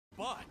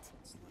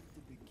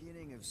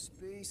Beginning of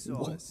Space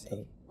What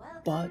Odyssey.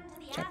 but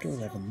Chapter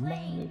 11,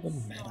 Mind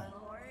Over Matter.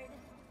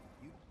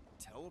 You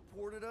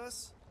teleported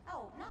us?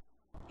 Oh, no.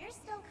 You're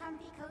still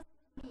comfy cozy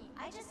with me.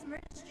 I just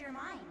merged your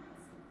minds.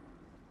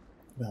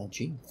 Well,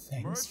 gee,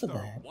 thanks for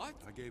that. What?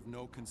 I gave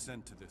no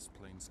consent to this,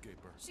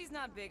 Planescaper. She's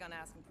not big on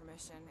asking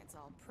permission. It's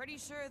all pretty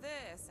sure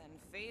this and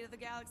fate of the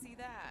galaxy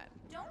that.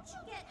 Don't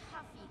you get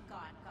huffy,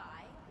 God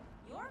Guy.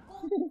 Your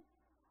goal is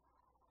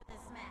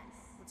this mess.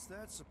 What's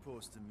that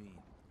supposed to mean?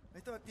 I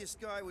thought this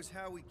guy was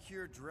how we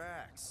cure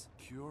Drax.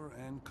 Cure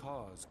and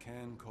cause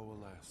can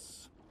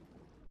coalesce.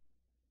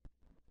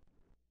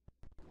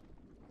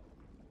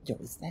 Yo,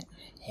 is that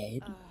a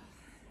head?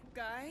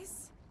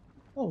 Guys?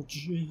 Oh, Is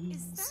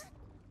jeez. that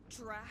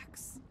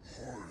Drax?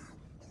 Yes,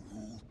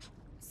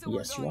 So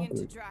we're you going are into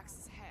Groot.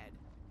 Drax's head.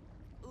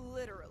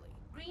 Literally.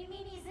 Green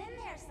Meanie's in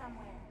there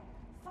somewhere.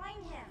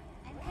 Find him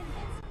and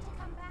convince him to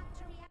come back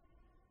to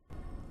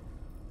reality.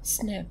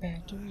 Snap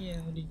back to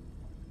reality.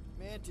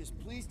 Mantis,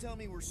 please tell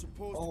me we're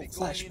supposed Oh, to be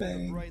going into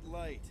flashbang. the bright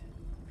light.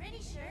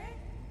 Pretty sure?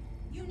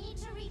 You need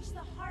to reach the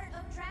heart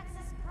of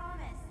Drax's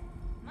promise.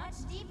 Much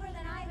deeper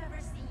than I've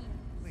ever seen.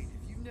 Wait,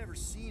 if you've never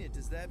seen it,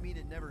 does that mean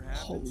it never happens?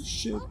 Holy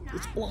shit, Hope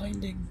it's not.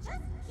 blinding. Just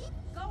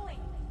keep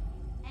going.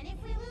 And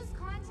if we lose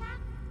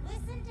contact,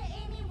 listen to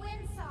Amy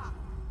Winsaw.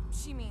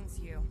 She means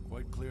you.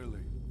 Quite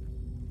clearly.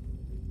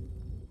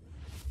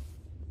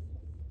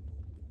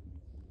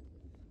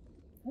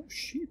 Oh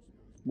shit,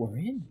 we're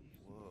in.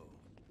 Whoa.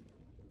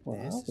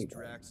 Where This are we is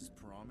going? Drax's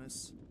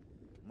promise?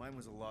 Mine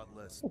was a lot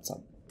less What's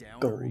up,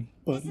 gold downery.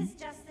 This buddy? is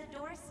just the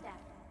doorstep.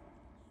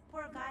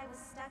 Poor guy was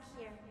stuck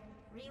here,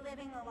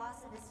 reliving the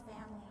loss of his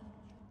family.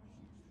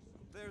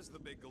 There's the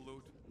big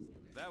galoot.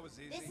 That was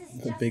This easy. is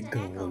The just big an echo,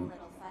 galoot.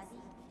 little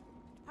fuzzy.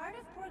 Part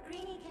of poor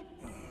Greenie can...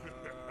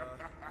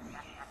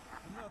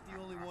 I'm not the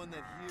only one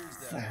that hears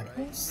that,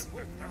 right? Thanos?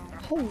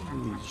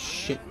 Holy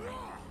shit.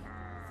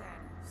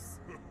 Thanos.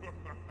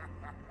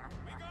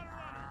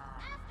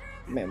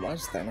 Man, why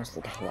does Thanos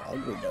look hella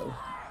ugly though?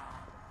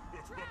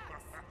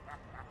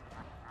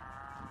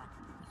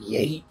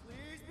 Yeet.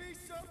 Please be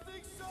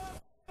something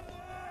soft.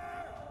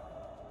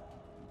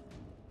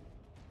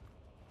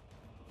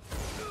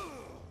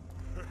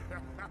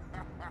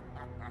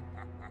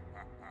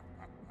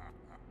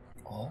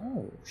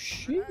 Oh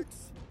shit.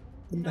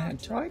 The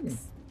Mad Titan.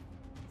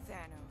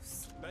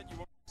 Thanos. Bet you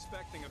weren't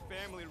expecting a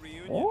family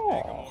reunion,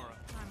 Oh.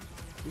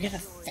 Megamora. We got a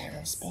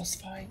Thanos boss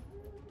fight.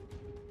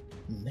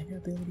 Mega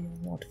ability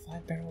unlocked,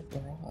 5-barrel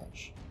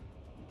barrage.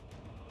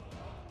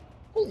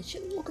 Holy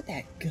shit, look at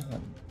that gun.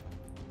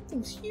 That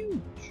thing's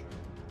huge.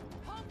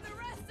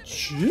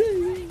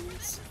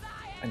 Jeez.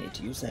 I need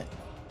to use that.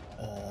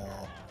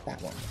 That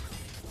one.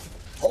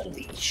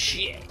 Holy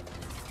shit.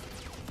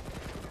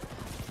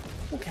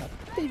 Look how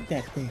big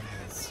that thing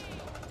is.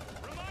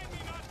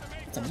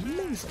 It's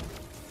amazing.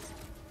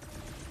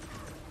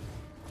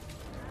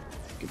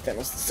 Give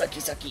Thanos the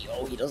sucky sucky.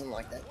 Oh, he doesn't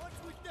like that.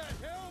 What's with that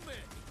helmet?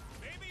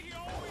 Maybe he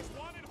always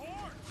wanted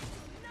horns.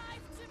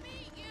 Nice to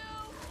meet you.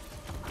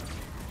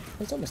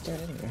 It's almost dead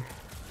anyway.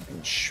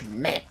 Fucking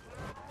schmack.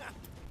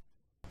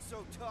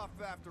 So tough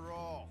after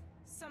all.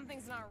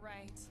 Something's not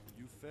right.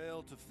 You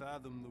fail to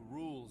fathom the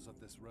rules of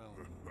this realm.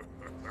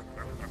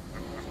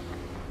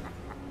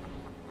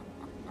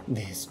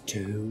 There's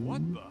two.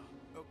 What the?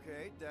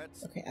 Okay,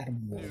 that's Okay,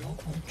 Adam Warlock.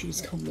 Oh,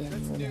 jeez, come down.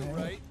 that's new,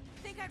 right?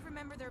 I think I'd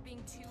remember there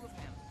being two of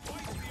him.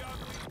 Twice the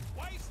ugly,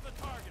 twice the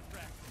target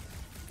practice.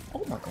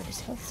 Oh my god, his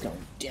health's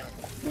going down.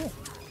 Look.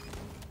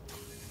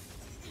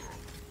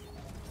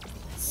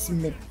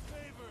 Smith.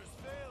 Favors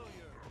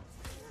failure.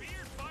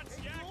 Beard butts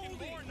yakking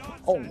more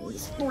nonsense. Oh,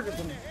 there's 3 of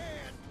them.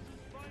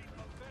 Fight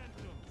a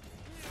phantom.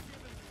 Be a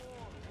given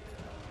form.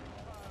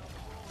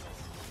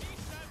 He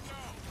said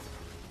no.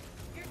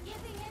 You're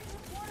giving in to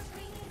poor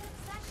Greenie's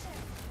obsession.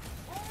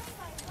 Only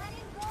by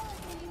letting go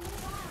can you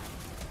move on.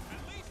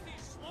 At least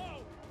he's slow.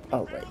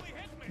 Oh, Barely wait.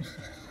 hit me.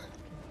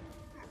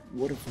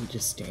 What if we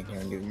just stand here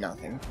and do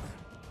nothing?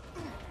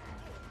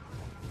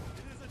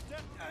 It is a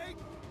death. I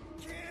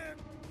can't.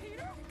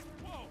 Peter?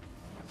 Whoa.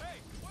 Hey,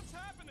 what's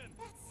happening?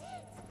 That's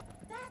it.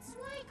 That's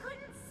why I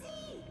couldn't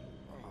see.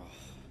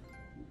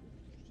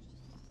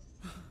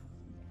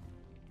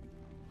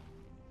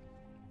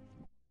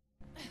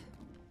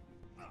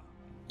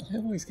 I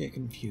always get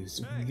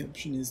confused when the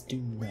option is do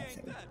We ain't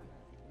nothing. dead.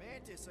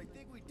 Mantis, I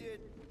think we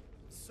did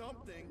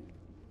something,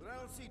 but I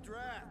don't see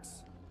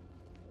Drax.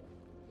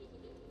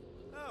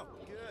 Oh,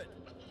 good.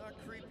 Not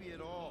creepy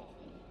at all.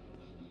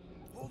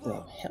 Hold Bro,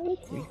 up. hell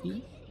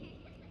creepy.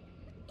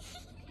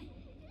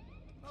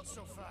 Not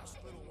so fast,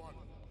 little one.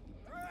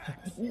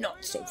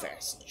 Not so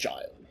fast,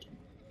 child.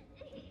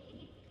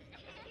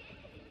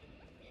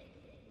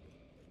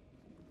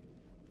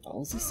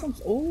 Oh, is this some?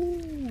 Oh,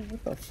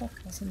 what the fuck?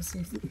 I was gonna say,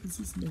 is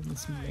this name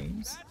this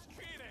names? That's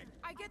cheating.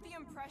 I get the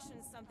impression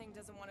something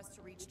doesn't want us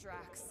to reach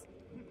Drax.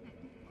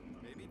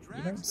 Maybe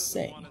don't Drax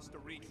say. doesn't want us to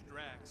reach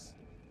Drax.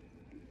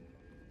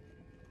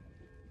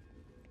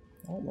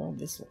 Oh well,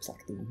 this looks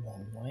like the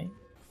wrong way.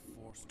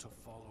 Forced to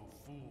follow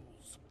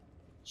fools.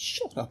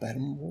 Shut up,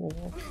 Adam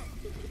Warlock.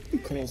 Who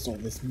caused all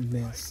this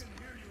mess?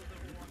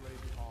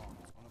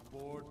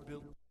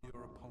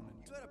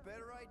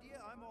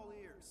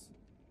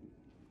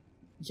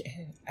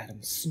 Yeah, Adam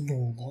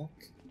Snorlock.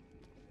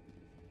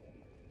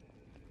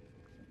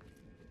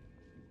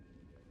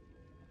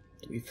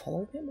 Do we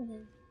follow him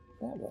or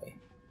that way?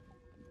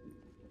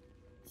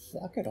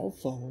 Fuck it, I'll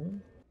follow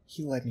him.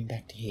 He led me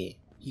back to here.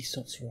 He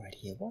stops right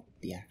here. What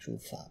the actual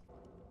fuck?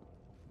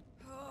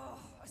 Oh,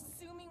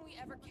 assuming we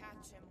ever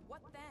catch him,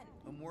 what then?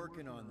 I'm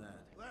working on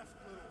that. Left,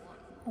 little one.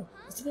 Oh,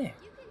 it's there.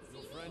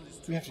 Your friend is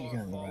We too have to be far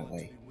going the right fallen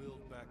way. to be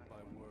willed back by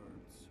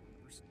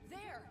words.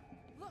 There!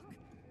 Look!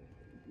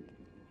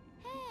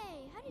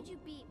 Hey, how did you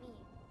beat me?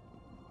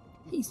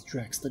 He's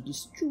Drax the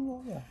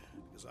Destroyer.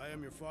 Because I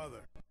am your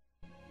father.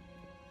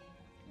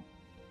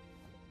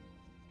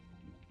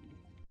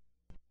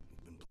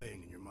 You've been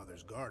playing in your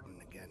mother's garden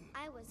again.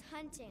 I was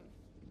hunting.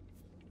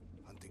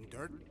 Hunting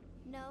dirt?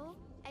 No,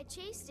 I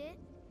chased it,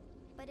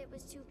 but it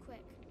was too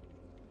quick.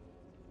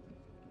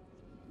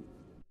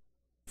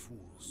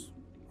 Fools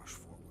rush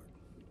forward.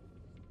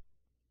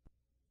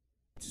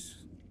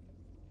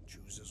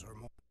 Chooses her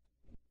more.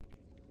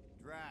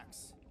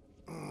 Drax.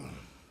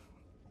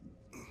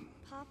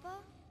 Papa?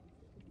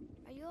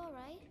 Are you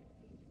alright?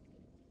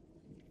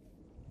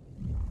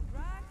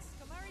 Drax,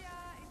 come here,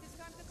 it is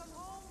time to come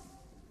home.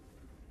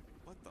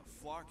 What the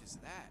flark is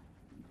that?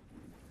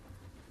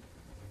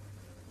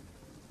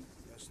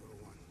 Yes, little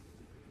one.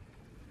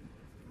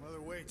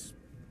 Mother waits.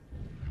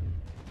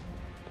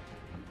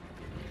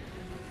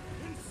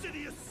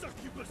 Insidious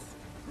succubus!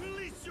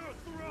 Release your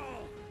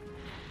thrall!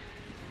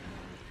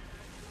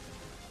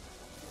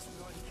 Guess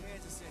we're not in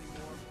Kansas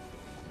anymore.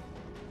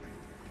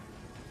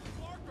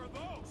 Flark are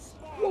those?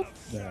 What Spawn the? of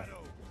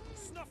shadow!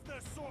 Snuff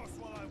their source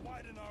while I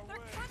widen our They're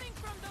way. coming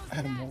from those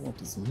Adam nests. Warlock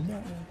does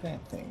not like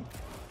that thing.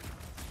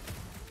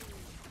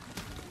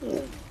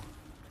 Oh.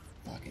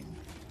 Fucking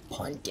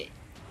punt it.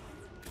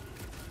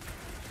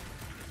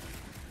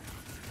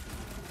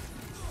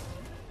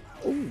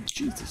 Oh,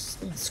 Jesus,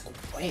 that's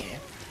square.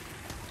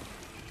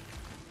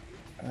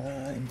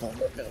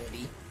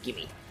 Invulnerability.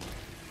 Gimme.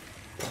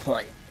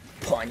 Punt.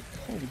 Punt.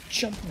 Oh,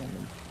 jumping on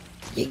them.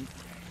 Yeet.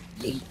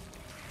 Yeet.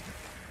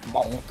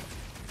 Bonk.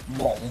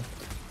 Bonk.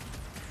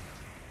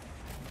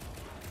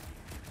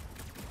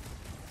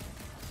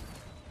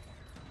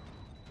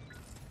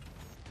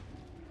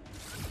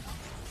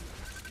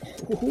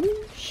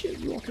 Oh, shit,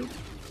 Rocket.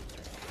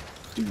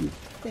 Do your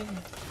thing.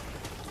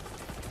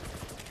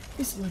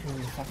 It's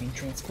literally a fucking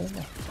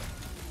transformer.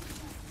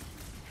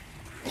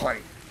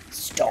 Punt.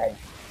 Stomp.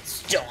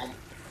 Stomp.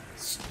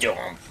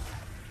 Stomp.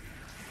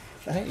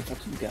 Hey,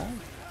 fuck you, guy.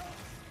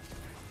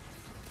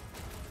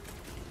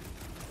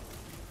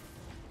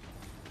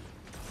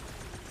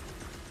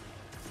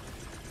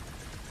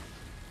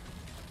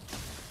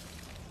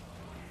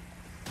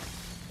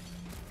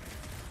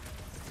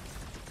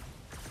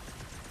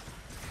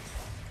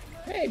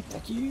 Hey,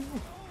 fuck you.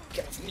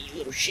 Get off me, you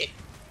little shit.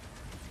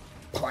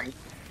 Punt.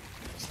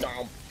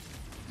 Stomp.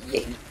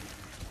 Yeet.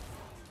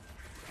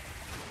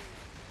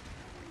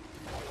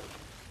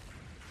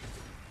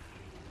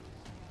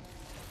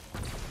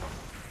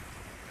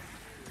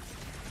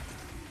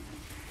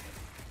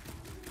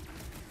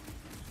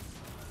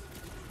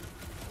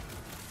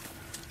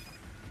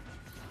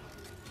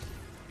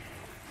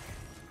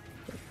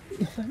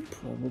 I'm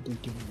probably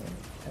doing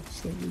the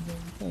absolutely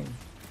wrong thing.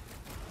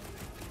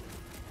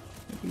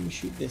 Maybe we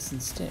shoot this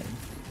instead.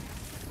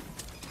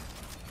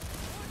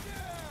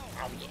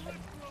 Oh yeah.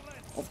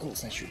 Of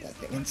course I shoot that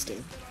thing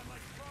instead.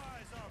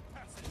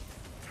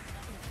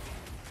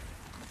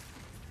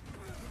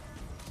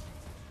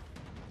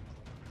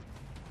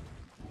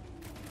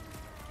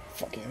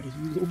 Fuck out of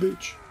here, you little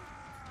bitch.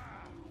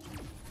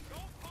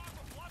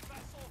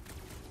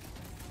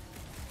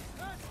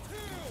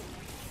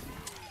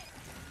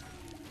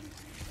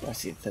 Oh, I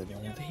see the third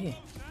one over here.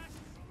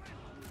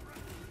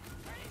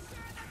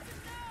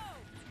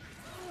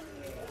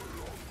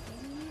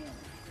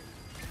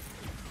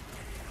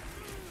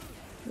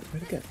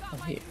 Where'd it go? Oh,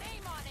 here.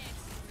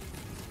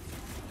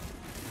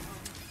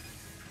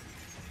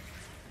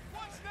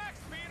 What's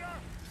next, Peter?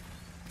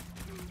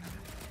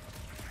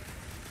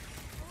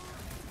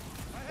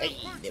 Hey,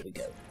 there we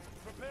go.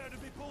 Prepare to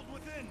be pulled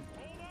within.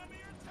 Hold on to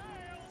your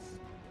tails.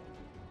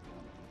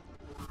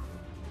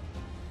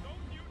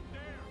 Don't you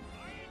dare!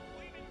 I ain't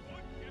cleaning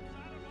wood chips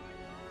out of my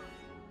fur.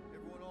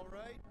 Everyone all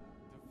right?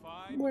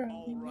 Define Where are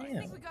all we right. I now?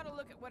 think we gotta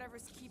look at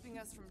whatever's keeping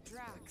us from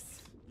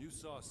Drax. You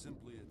saw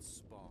simply its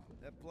spawn.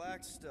 That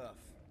black stuff.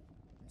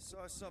 I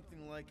saw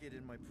something like it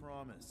in my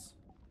promise.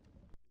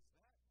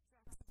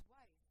 Drax's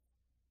wife.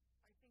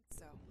 I think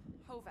so.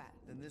 Hovat.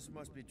 Then this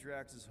must be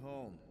Drax's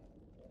home.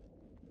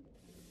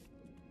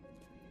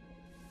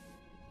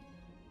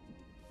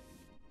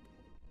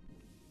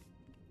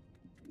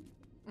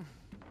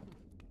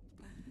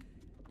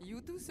 You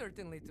two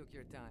certainly took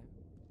your time.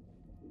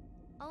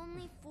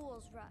 Only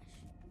fools rush.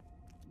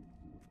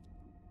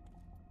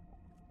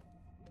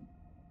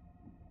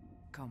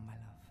 Come, my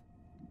love.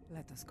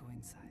 Let us go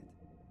inside.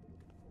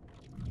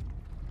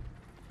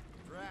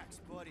 Drax,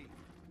 buddy.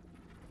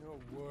 Your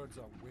words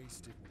are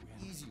wasted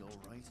wind. Easy, all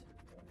right.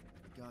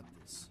 I got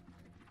this.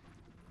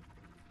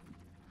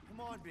 Come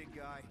on, big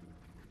guy.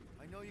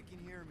 I know you can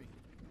hear me.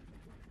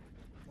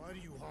 Why do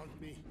you haunt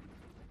me?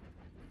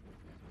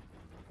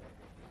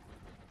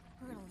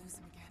 We're gonna lose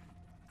him again.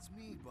 It's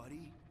me,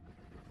 buddy.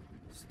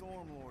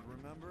 Stormlord,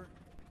 remember?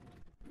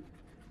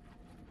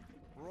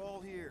 We're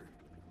all here.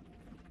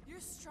 You're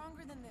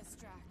stronger than this,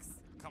 Drax.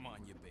 Come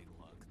on, you big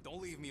lug.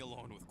 Don't leave me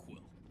alone with Quill.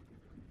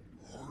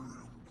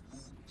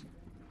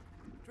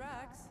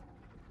 Drax,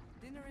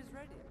 dinner is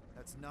ready.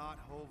 That's not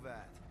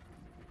Hovat.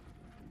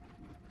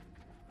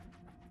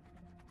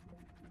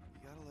 You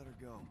gotta let her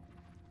go.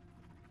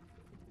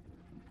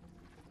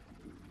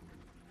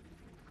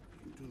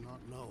 You do not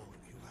know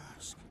if you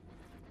ask.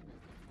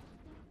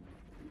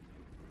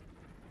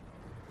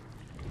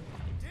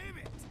 Damn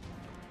it!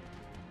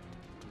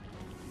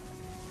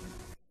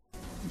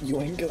 You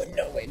ain't going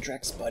nowhere,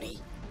 Drax, buddy.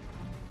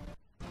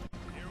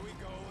 Here we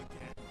go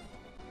again.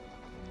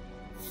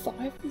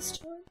 5 this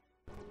time?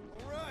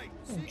 Alright,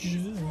 Oh, Seeker's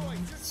destroyed,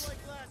 jeez. just like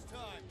last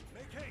time.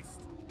 Make haste.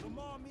 The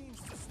maw means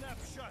to snap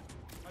shut.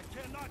 I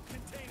cannot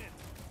contain it.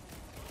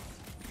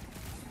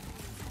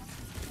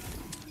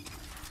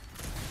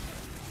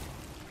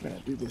 I'm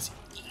gonna do this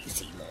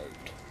easy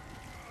mode.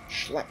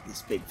 Slap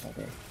this big fucker.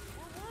 We're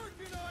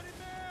working on it,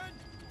 man!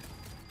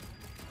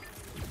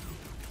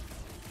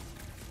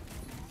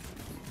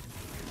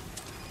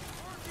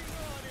 Working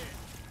on it!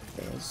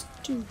 There's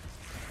 2.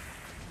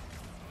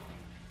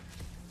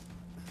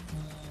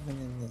 And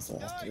then there's the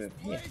last 3 Nice over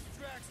here. place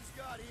Drax has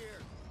got here.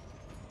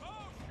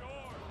 Oh,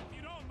 sure. If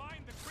you don't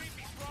mind the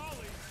creepy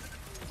crawlies.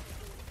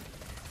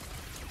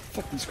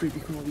 Fuck these creepy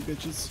crawly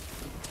bitches.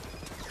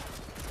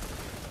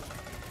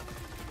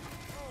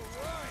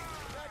 Alright,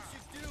 that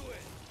should do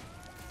it.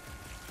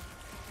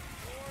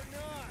 Or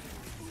not.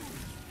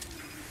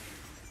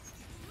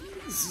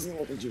 This isn't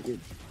looking too good.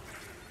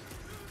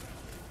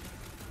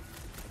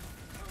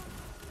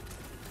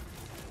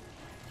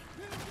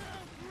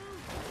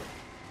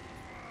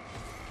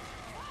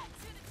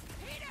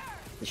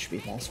 This should be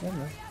the last one,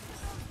 though.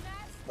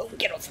 Oh,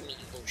 get off of me,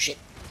 you little shit.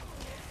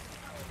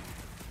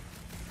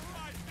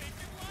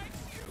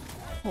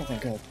 Oh,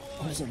 thank God.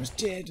 I was almost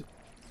dead.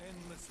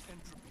 Endless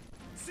entropy.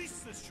 Cease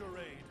this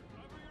charade.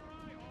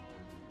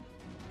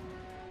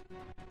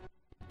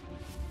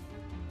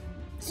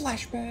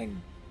 Flashbang.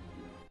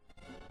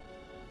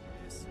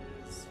 This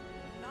is...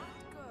 Not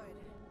good.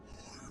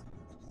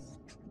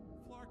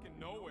 Flarkin'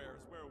 nowhere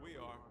is where we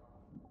are.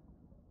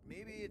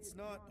 Maybe it's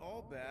not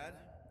all bad.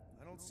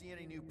 I don't see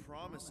any new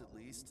promise, at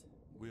least.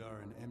 We are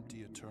an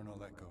empty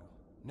eternal echo.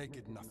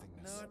 Naked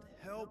nothingness. Not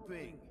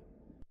helping.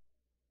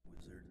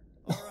 Wizard.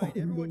 Alright,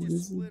 everyone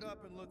just split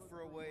up and look for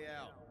a way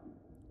out.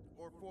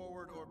 Or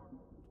forward, or...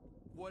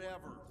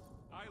 whatever.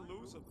 I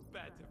lose a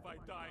bet if I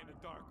die in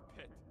a dark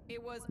pit.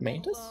 It was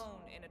Mantis?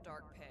 alone in a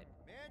dark pit.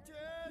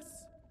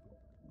 Mantis!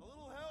 A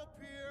little help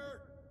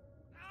here!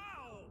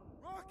 Ow!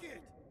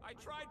 Rocket! I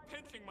tried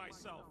pinching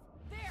myself.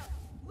 There!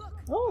 Look!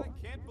 Oh,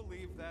 I can't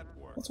believe that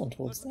worked. that's one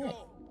towards Let's that.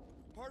 go.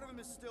 Part of him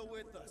is still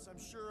with us, I'm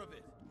sure of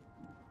it.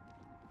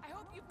 I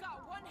hope you've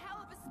got one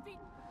hell of a speed.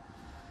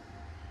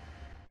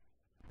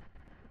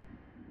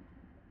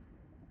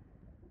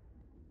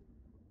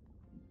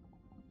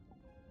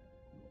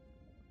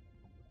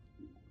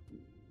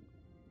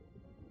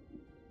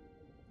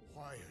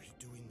 Why are you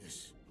doing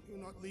this? Will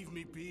you not leave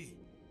me be?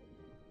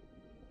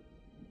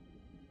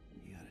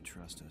 You gotta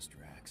trust us,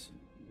 Drax.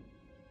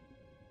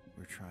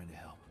 We're trying to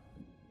help.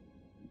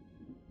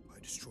 By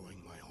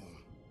destroying my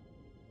home.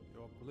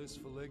 Your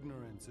blissful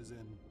ignorance is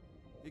an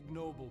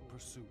ignoble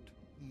pursuit.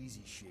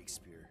 Easy,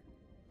 Shakespeare.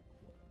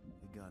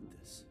 We got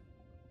this.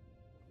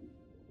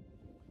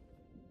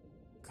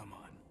 Come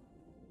on.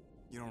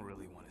 You don't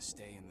really want to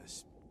stay in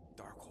this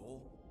dark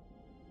hole?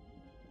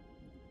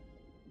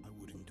 I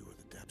would endure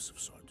the depths of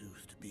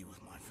Sarduth to be with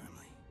my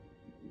family.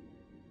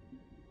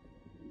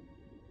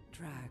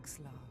 Drax,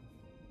 love.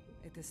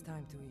 It is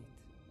time to eat.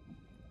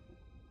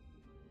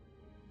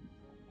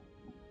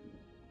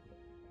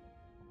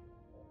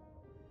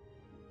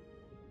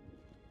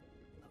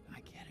 Look, I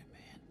get it,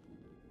 man.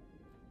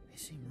 They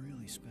seem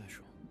really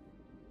special.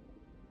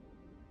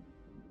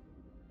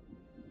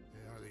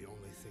 They are the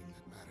only thing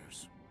that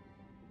matters.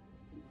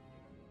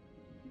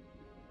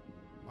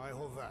 My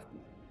Hovat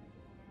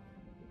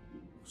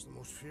was the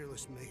most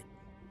fearless mate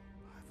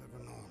I've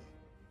ever known.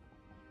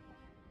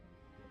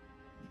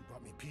 She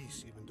brought me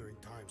peace even during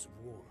times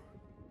of war.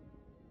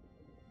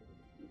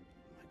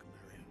 My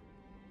Chimera.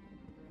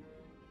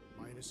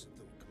 My innocent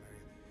little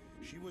Chimera.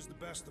 She was the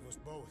best of us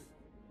both.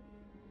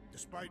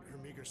 Despite her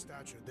meager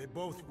stature, they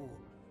both were.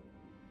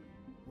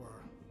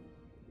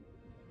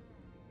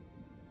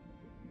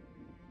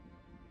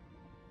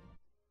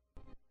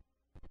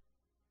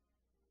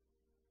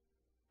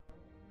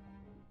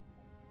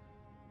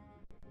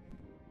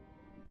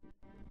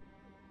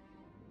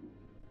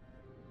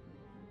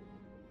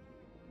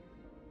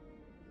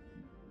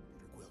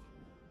 Will.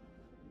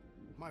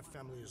 My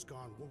family is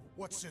gone.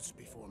 What sits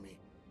before me?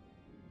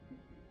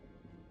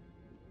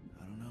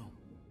 I don't know.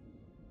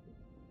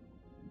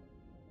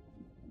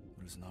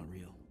 But it's not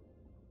real.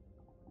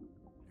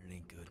 It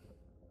ain't good.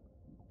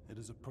 It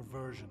is a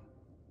perversion.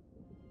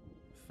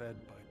 fed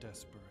by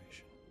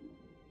desperation.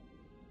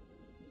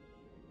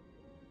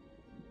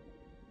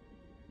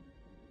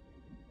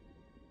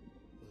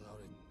 Without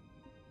it,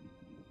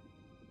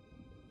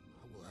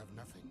 I will have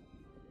nothing.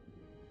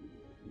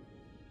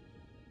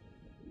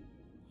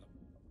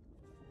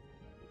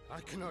 I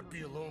cannot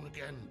be alone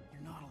again.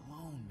 You're not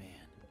alone, man.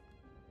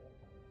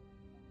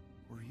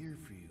 We're here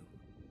for you.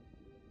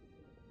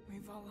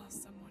 We've all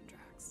lost someone,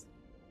 Drax.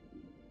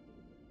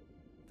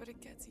 But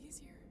it gets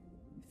easier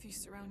if you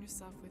surround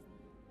yourself with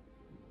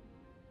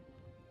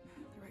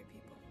the right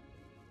people.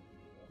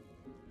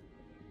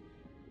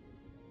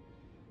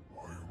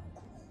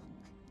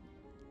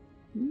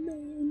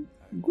 Man,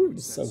 Groot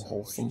is so Said some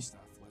wholesome. mushy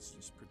stuff. Let's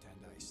just pretend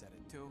I said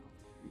it too.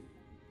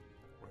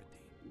 We're a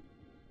team.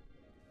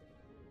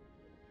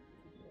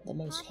 The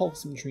most Papa?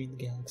 wholesome tree in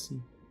the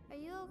galaxy. Are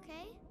you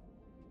okay?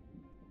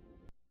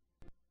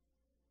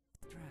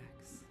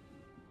 Drax.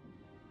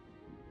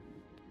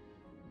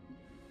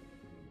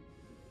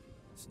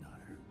 It's not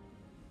her.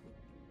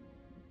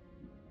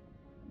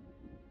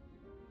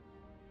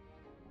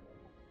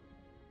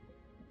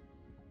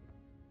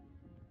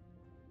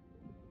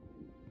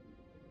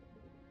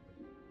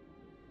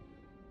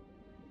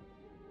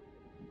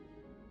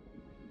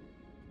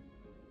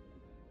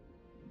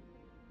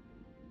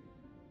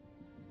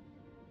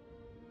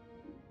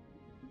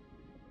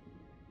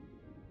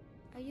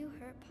 Are you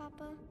hurt,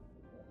 Papa?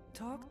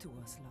 Talk to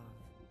us, love.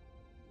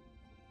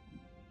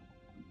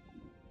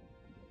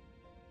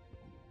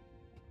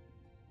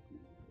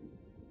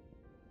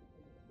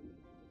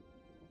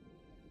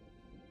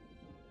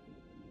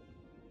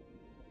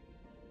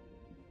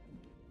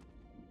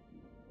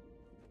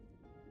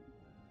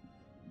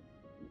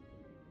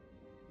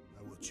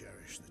 I will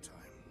cherish the time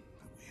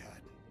that we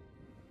had,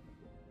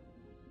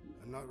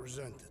 and not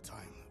resent the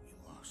time that we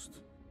lost.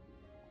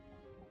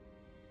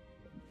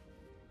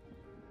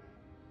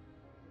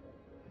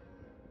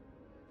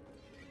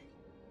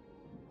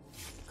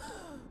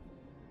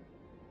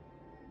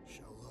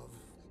 Shall love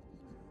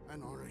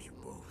and honor you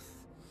both.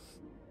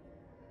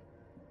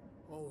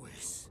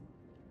 Always.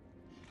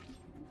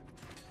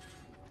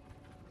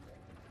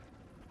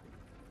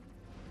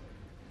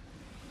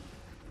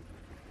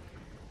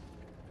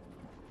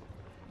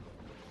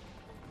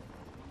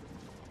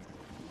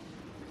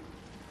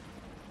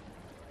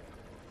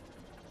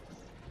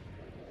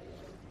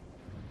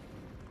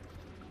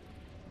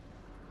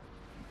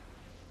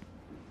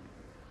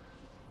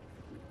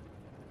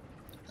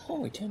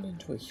 Oh, he turned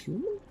into a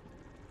human?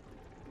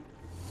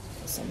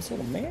 Some sort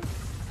of man?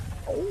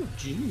 Oh,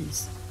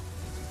 jeez.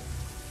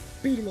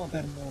 Beat him up,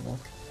 Adam Warlock.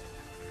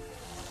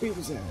 Beat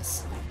his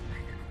ass.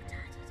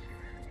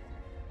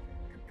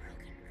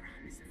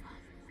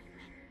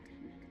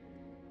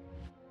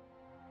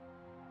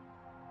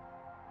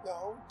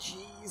 Oh,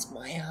 jeez,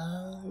 my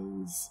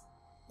eyes.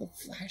 The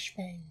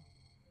flashbang.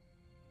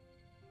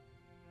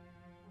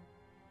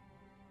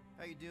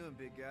 How you doing,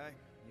 big guy?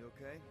 You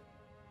okay?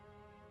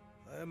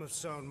 I am of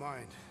sound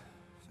mind,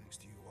 thanks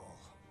to you all.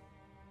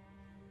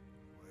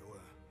 I owe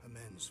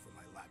amends for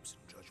my lapse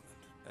in judgment.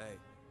 Hey,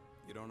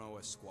 you don't owe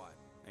us squat.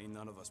 Ain't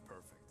none of us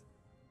perfect.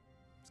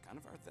 It's kind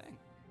of our thing.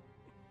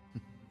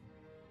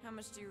 How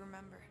much do you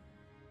remember?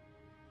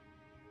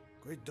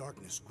 Great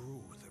darkness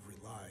grew with every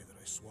lie that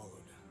I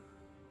swallowed.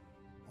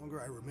 The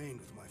longer I remained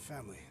with my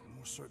family, the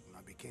more certain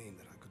I became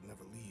that I could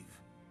never leave.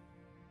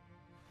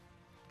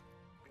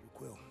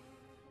 Quill,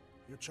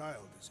 your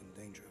child is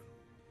in danger.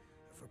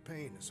 If her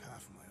pain is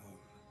half my own,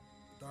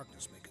 the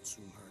darkness may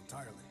consume her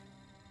entirely.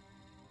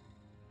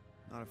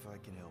 Not if I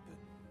can help it.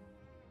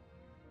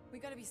 We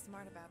gotta be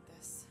smart about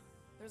this.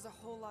 There's a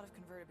whole lot of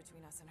converted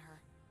between us and her.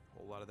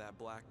 Whole lot of that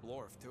black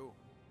blorf, too.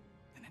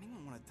 And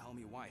anyone want to tell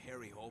me why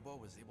Harry Hobo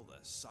was able to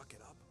suck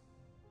it up?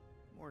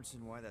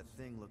 Morrison, why that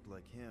thing looked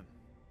like him.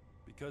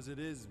 Because it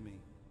is me.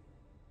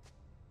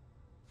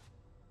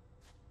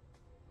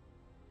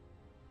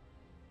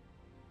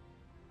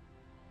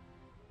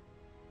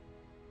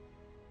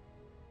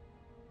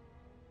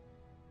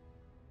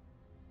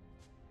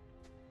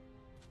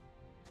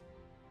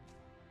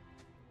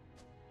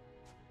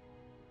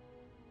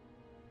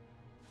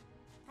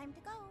 Time to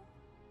go.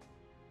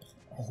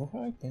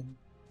 Alright then.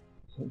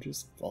 We'll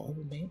just follow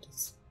the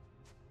mantis.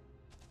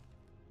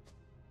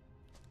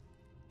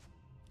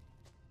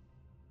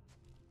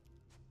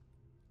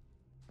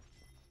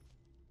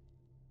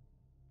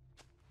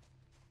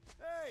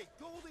 Hey,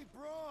 Goldie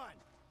Braun!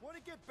 Want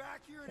to get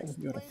back here and Oh,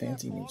 you got a explain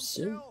fancy that new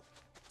suit? bombshell?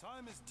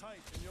 Time is tight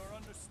and your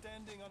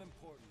understanding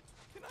unimportant.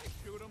 Can I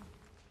shoot him?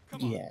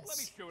 Come on, Yes. let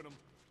me shoot him.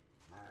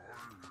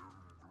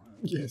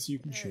 Yes, you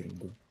can shoot him,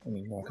 Groot. I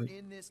mean, We're Rocket.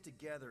 in this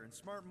together, and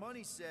Smart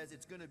Money says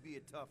it's gonna be a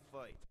tough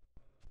fight.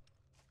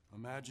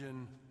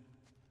 Imagine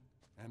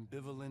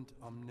ambivalent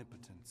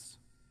omnipotence.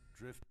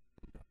 Drift.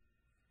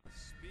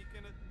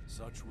 Speaking of...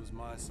 Such was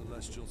my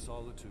celestial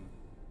solitude.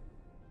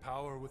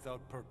 Power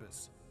without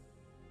purpose,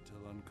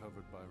 till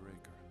uncovered by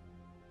Raker.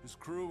 His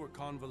crew were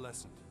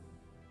convalescent.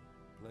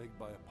 Plagued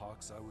by a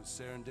pox I was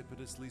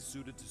serendipitously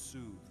suited to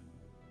soothe.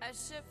 A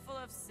ship full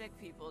of sick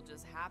people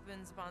just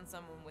happens upon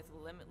someone with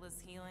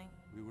limitless healing?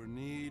 We were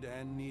need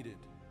and needed,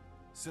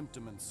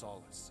 symptom and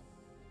solace.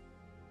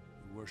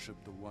 You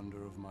worshipped the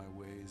wonder of my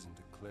ways and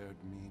declared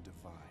me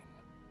divine.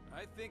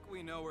 I think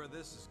we know where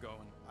this is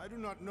going. I do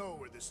not know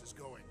where this is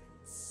going.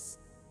 This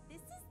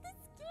is the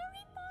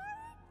scary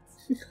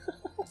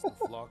part. As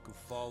the flock of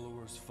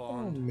followers Oh,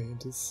 fawned,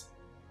 Mantis.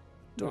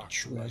 dark What light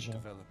treasure.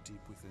 developed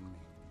deep within me.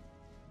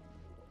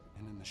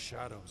 And in the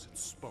shadows it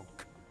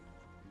spoke.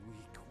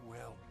 Weak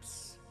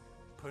whelps,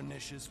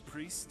 pernicious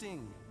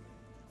priesting,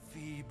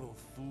 feeble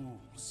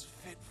fools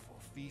fit for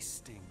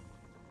feasting.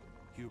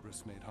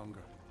 Hubris made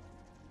hunger.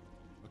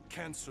 A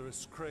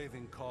cancerous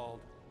craving called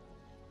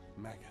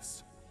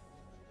Magus.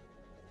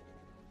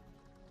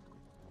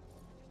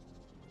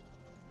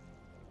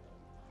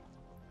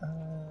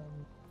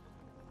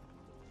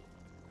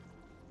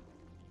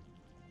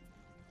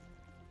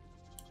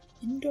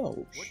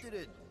 Indulge. What did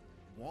it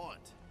want?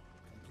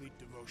 Complete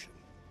devotion.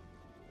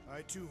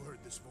 I too heard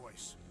this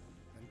voice,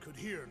 and could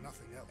hear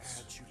nothing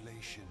else.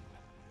 Adulation,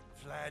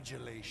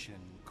 flagellation,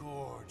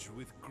 gorge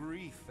with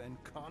grief and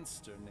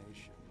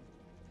consternation.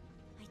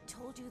 I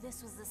told you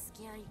this was the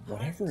scary part.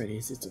 Whatever it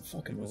is, it's a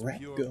fucking It was rap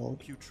pure god.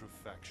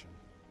 putrefaction,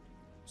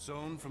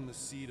 sown from the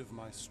seed of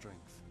my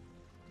strength.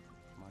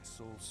 My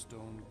soul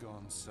stone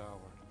gone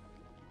sour.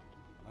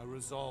 I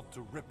resolved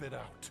to rip it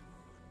out.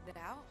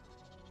 Out?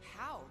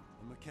 How?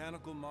 A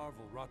mechanical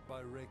marvel wrought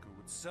by Raker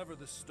would sever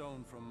the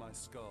stone from my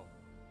skull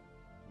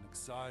and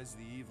excise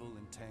the evil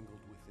entangled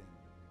within.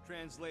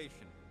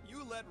 Translation: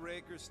 you let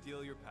Raker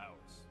steal your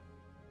powers.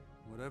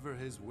 Whatever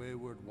his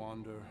wayward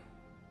wander,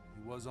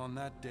 he was on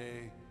that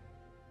day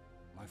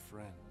my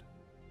friend.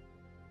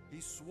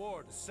 He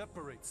swore to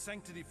separate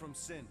sanctity from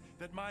sin,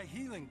 that my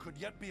healing could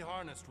yet be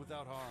harnessed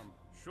without harm.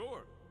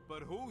 Sure,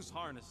 but who's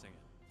harnessing it?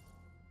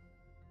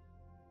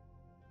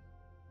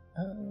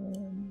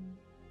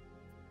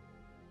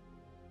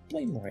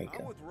 Blame I'm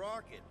Raker. with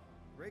Rocket.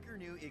 Raker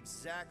knew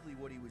exactly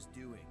what he was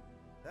doing.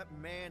 That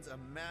man's a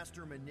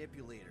master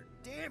manipulator.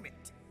 Damn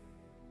it!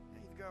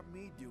 Now you've got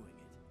me doing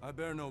it. I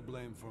bear no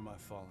blame for my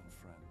fallen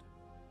friend.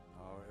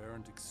 Our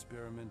errant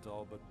experiment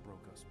all but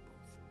broke us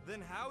both.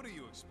 Then how do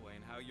you explain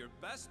how your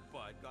best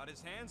bud got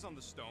his hands on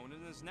the stone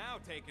and is now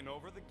taking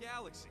over the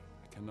galaxy?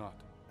 I cannot.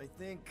 I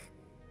think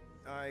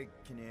I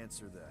can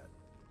answer that.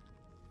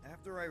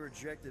 After I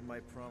rejected my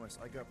promise,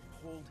 I got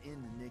pulled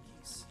into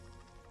Nikki's.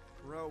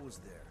 Corel was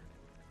there.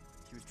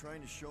 She was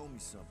trying to show me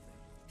something.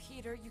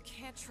 Peter, you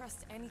can't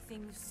trust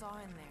anything you saw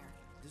in there.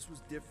 This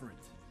was different,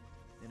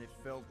 and it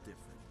felt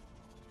different.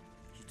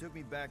 She took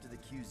me back to the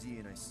QZ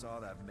and I saw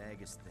that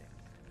Magus thing.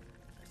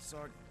 I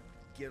saw it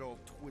get all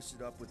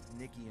twisted up with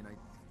Nikki and I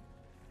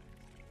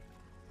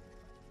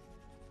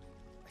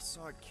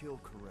saw it kill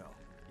Corel.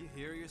 You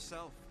hear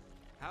yourself?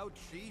 How'd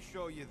she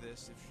show you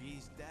this if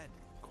she's dead?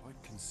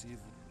 Quite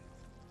conceivable.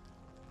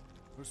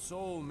 Her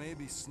soul may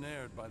be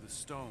snared by the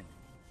stone,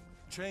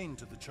 chained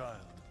to the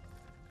child.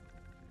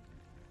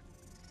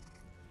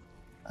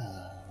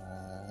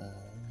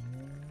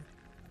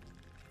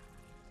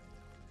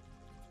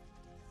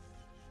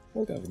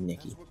 We'll go with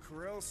Nikki. That's what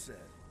Corel said.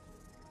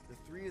 The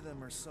three of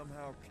them are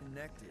somehow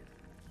connected.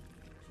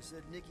 She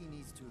said Nikki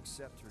needs to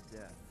accept her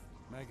death.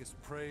 Magus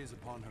preys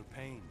upon her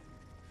pain,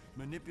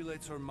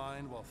 manipulates her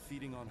mind while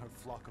feeding on her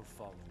flock of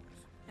followers.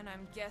 And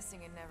I'm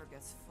guessing it never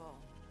gets full.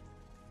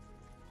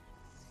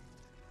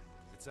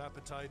 Its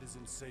appetite is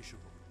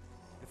insatiable.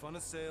 If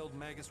unassailed,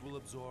 Magus will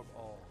absorb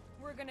all.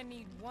 We're gonna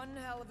need one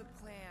hell of a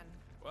plan.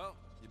 Well,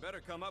 you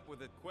better come up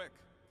with it quick,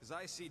 because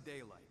I see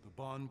daylight. The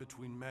bond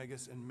between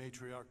Magus and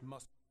Matriarch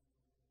must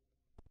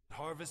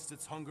harvest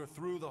its hunger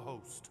through the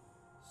host.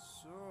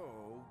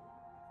 So,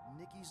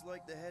 Nikki's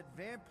like the head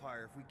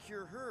vampire. If we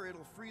cure her,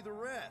 it'll free the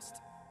rest.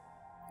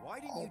 Why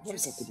didn't you What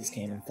is just up with this say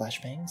game that? and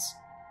flashbangs?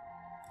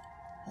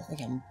 I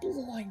think I'm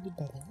blinded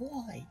by the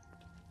light.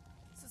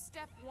 So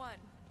step one,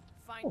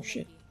 find Oh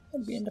shit, Nikki.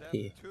 how'd we end up Step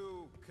here?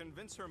 2,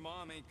 convince her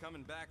mom ain't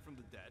coming back from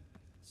the dead.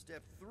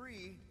 Step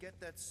 3, get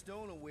that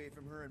stone away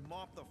from her and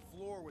mop the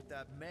floor with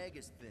that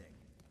Magus thing.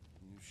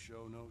 You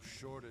show no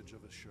shortage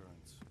of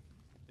assurance.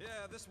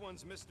 Yeah, this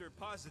one's Mr.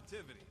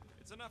 Positivity.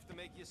 It's enough to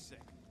make you sick.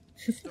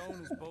 Stone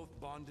is both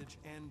bondage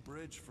and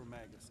bridge for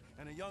Magus,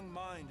 and a young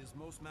mind is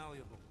most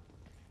malleable.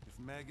 If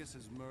Magus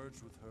is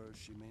merged with hers,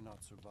 she may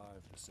not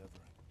survive the severing.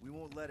 We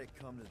won't let it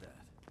come to that.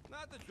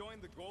 Not to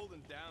join the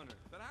Golden Downer,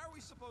 but how are we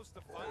supposed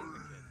to find the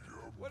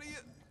kid? What are you...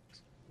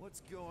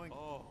 What's going...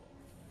 Oh,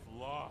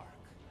 Flark.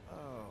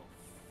 Oh,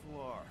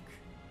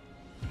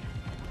 Flark.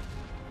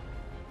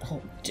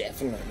 Oh,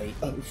 definitely.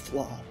 Oh,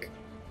 Flark.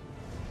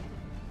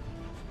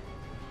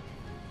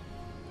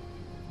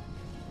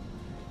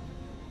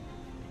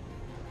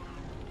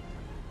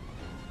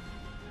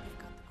 They've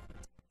got the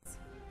coordinates.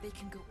 They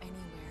can go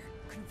anywhere,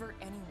 convert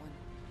anyone.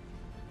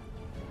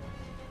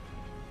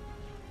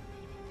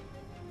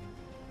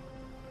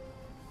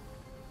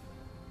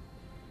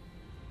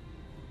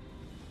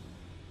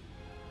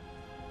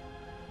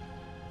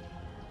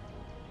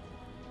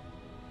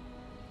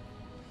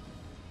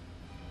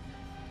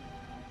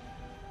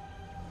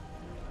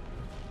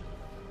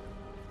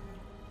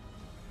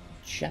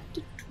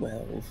 Chapter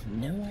 12,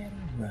 Nowhere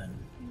to Run.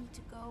 We need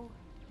to go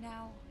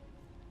now.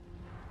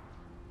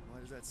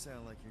 Why does that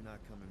sound like you're not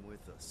coming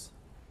with us?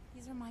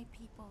 These are my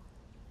people.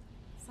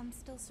 Some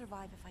still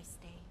survive if I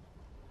stay.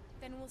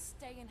 Then we'll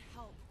stay and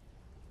help.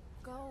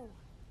 Go.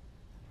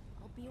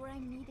 I'll be where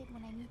I'm needed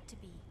when I need to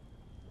be.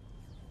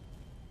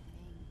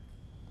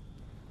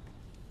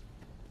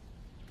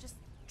 Just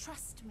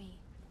trust me.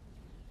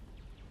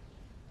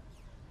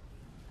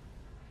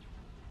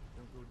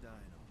 Don't go dying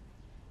on me.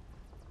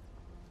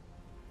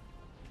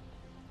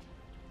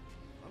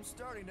 I'm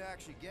starting to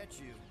actually get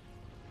you.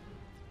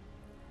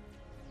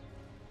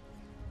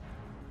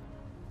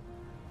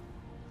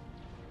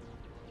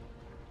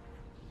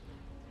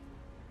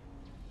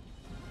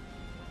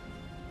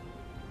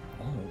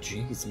 Oh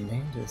jeez,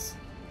 Amanda's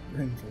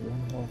room for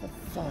one more of a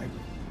fight.